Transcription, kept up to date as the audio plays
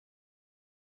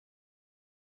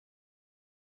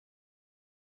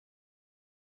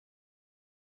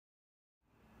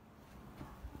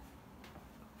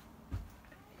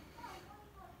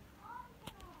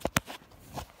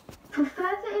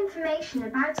further information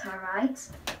about our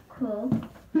rides, call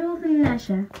Northern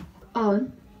Leisure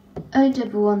on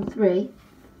 0113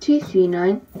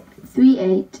 239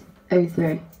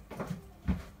 3803.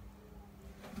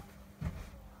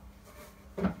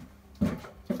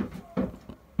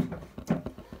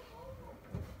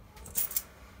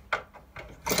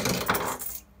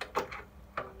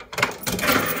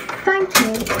 Thank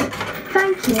you,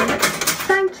 thank you,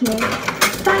 thank you,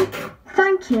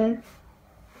 thank you.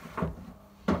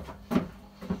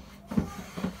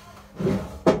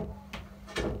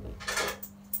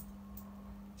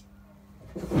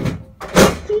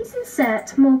 Please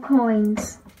insert more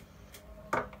coins.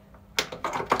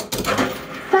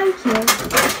 Thank you,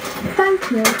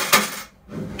 thank you.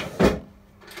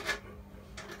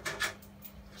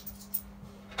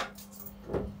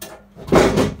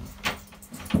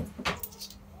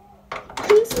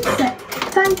 Please insert,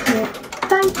 thank you,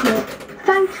 thank you,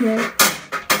 thank you.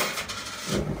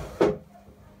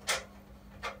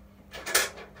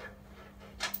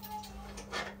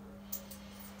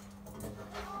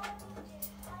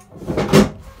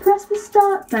 Press the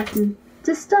start button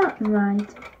to start the ride.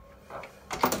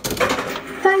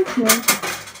 Thank you.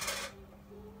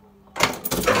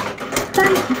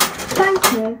 Thank you. Thank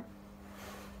you.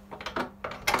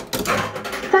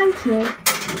 Thank you.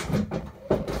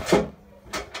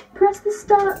 Press the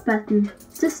start button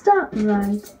to start the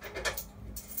ride.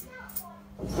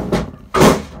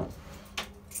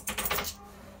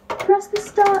 Press the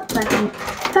start button.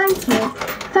 Thank you.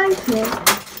 Thank you.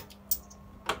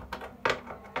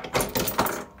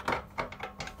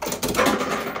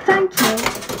 Thank you.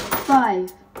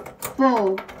 5,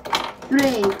 4,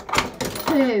 3,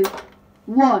 2,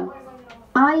 1.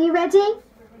 Are you ready?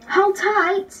 Hold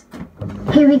tight.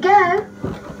 Here we go.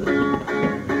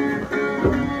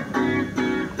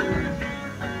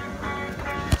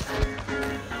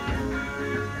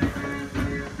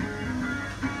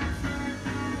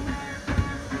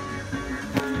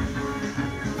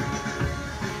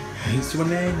 It's one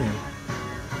name.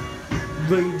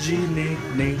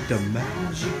 Originate the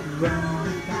magic round.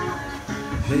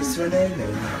 It's one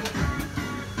name.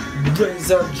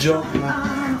 Raise a jump,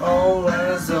 all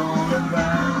eyes on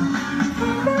around.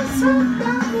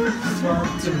 Somebody's what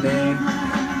to name.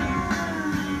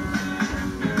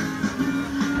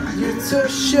 It's a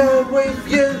show with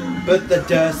you, but the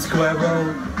death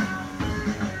squirrel.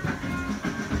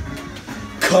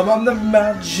 Come on the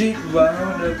magic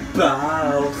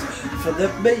roundabout.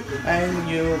 Follow me and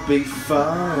you'll be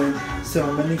fine.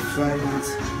 So many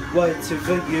friends waiting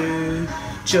for you,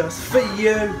 just for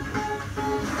you.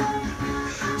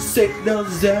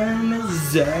 Signals and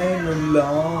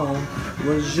along.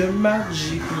 Where's your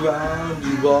magic round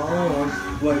you on?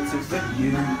 Waiting for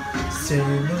you.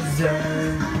 Signals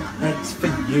and it's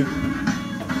for you.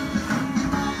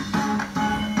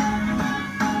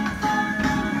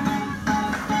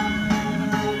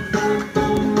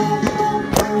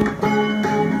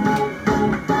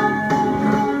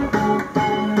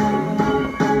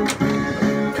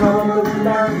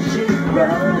 Magic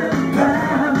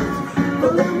roundabout.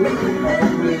 Follow me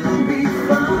and you'll be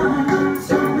fine.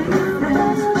 So many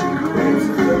friends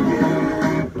waiting for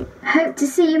you. Hope to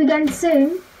see you again soon.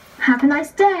 Have a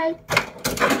nice day.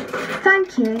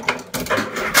 Thank you.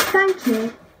 Thank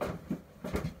you.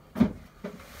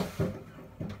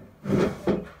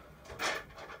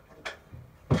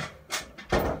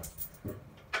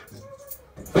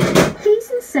 Please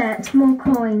insert more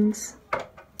coins.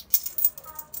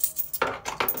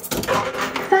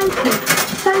 Thank you,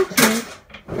 thank you.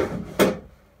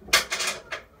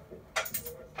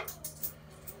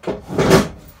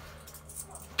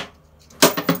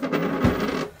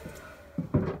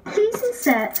 Please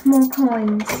insert more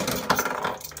coins.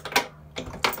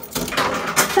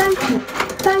 Thank you,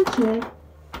 thank you.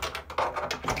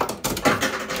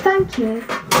 Thank you.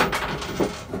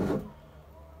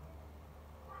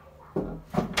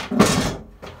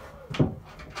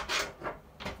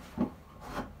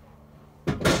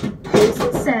 Please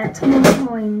insert more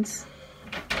coins.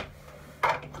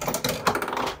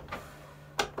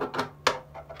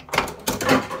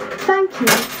 Thank you.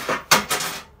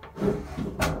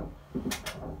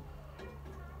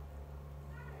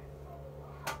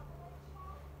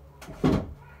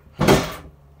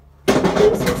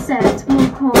 Please insert more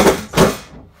coins.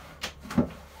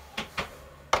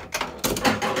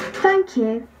 Thank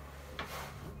you.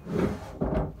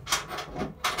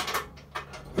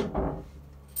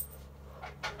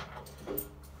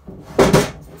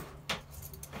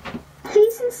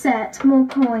 Please insert more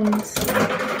coins.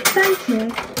 Thank you.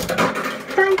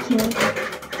 Thank you.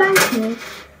 Thank you.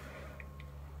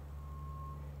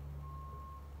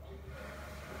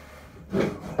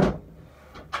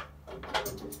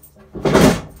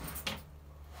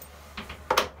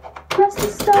 the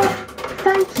start.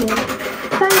 Thank you.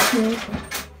 Thank you.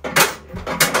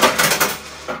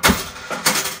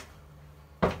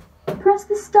 Press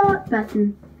the start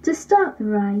button to start the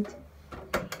ride.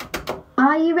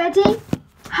 Are you ready?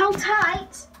 Hold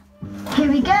tight.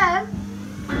 Here we go.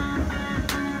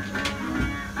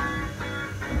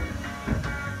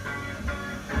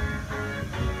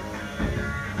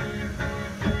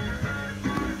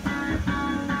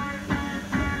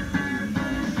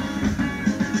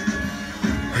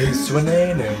 It's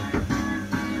raining,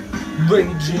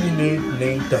 raging in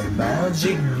the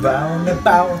magic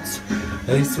roundabout.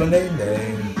 It's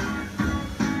raining,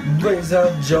 raise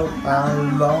a joke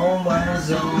along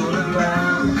as all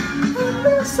around. And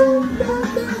that's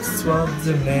what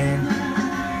the name.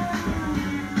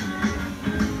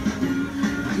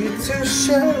 You to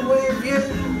share with you,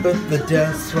 but the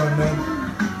death's running.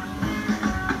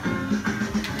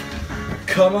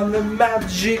 Come on the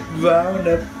magic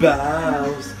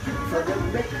roundabout, follow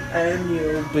me and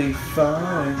you'll be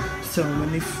fine. So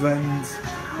many friends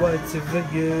waiting for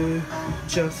you,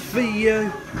 just for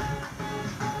you.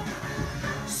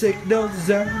 Signals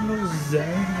and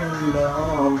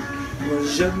along,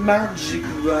 where's your magic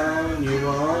round you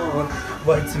on?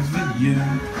 Waiting for you,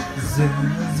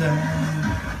 zoom,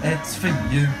 it's for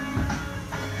you.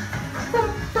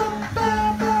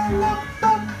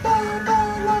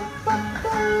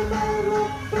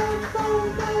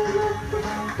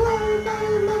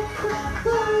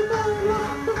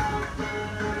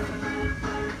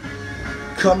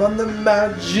 Come on the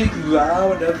magic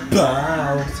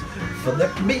roundabout,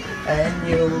 follow me and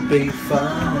you'll be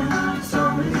fine. So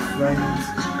many friends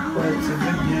waiting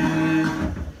for you.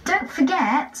 Don't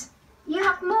forget, you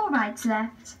have more rides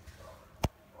left.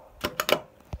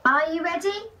 Are you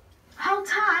ready? Hold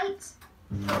tight.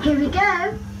 Here we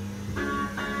go.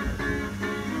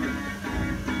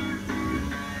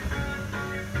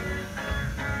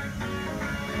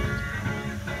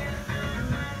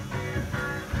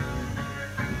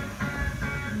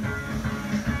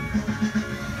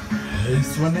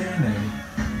 It's raining,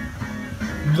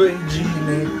 raging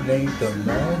in the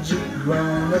magic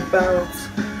roundabout.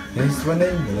 It's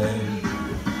raining,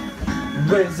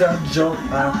 raise a joke,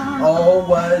 I'm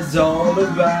always all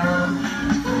around.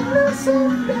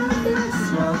 Listen,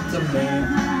 that's what I mean.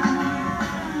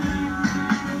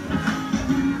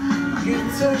 Get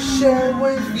to share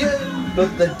with you,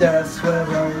 but that's where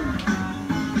I'm.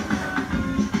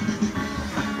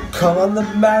 Come on the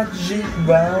magic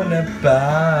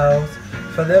roundabout,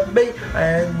 follow me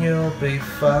and you'll be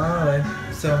fine.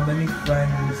 So many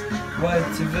friends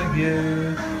waiting for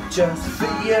you, just for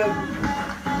you.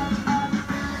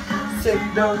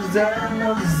 Signals and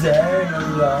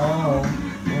along,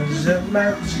 where's your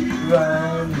magic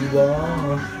round you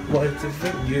on? Waiting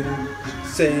for you,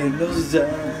 signals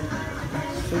and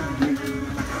for you.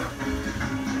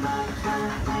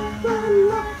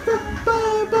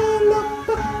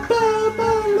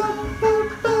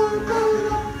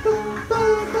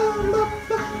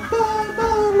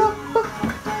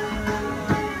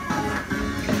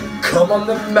 Come on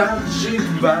the magic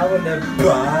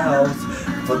roundabout,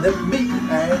 follow me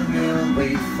and you'll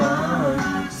be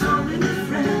fine. So many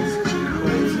friends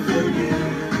waiting for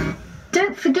you.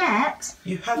 Don't forget,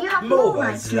 You have more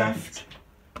rides left.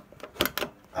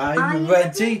 Are you you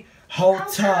ready? Hold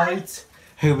tight.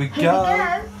 Here we Here go. we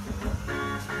go.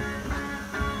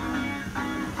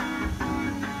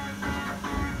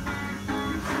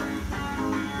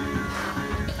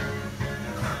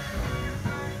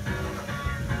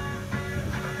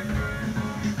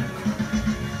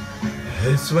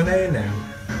 It's raining,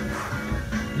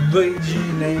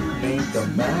 raging in the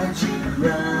magic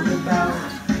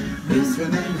roundabout. It's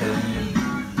raining,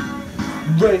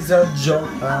 raise a joke,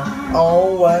 I'm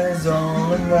always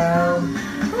all around.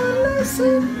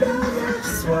 Listen,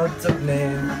 that's what I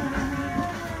mean.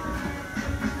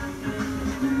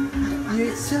 You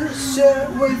to share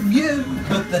with you,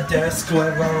 but the desk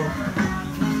went wrong.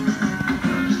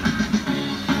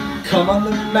 Come on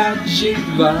the magic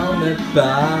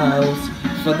roundabout,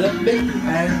 follow me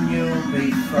and you'll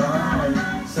be fine.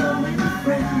 So many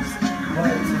friends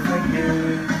waiting for you,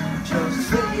 just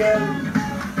for you.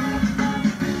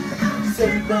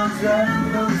 Signals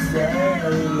and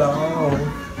along,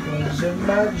 where's your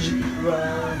magic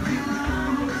round?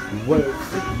 Wait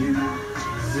for you,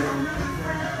 zoom.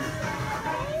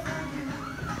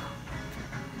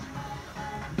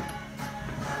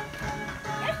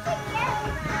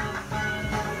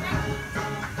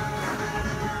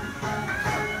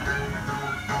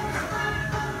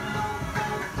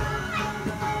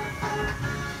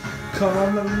 Come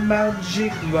on the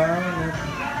magic round,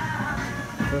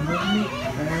 follow me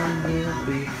and you'll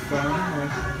be fine.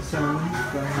 So many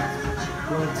friends,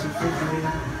 what to forgive.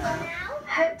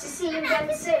 Hope to see you again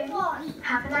soon.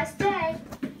 Have a nice day.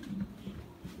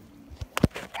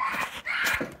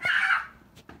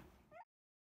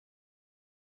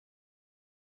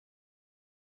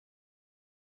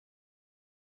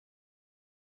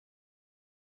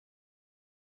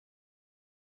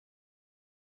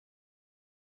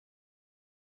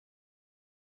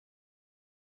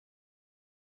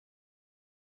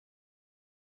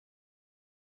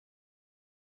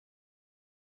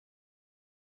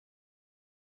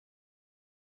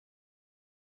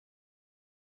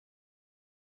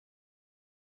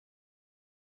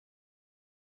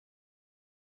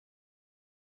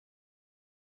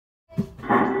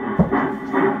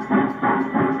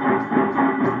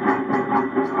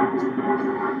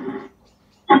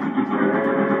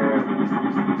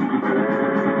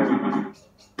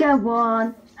 Go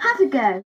on, have a go.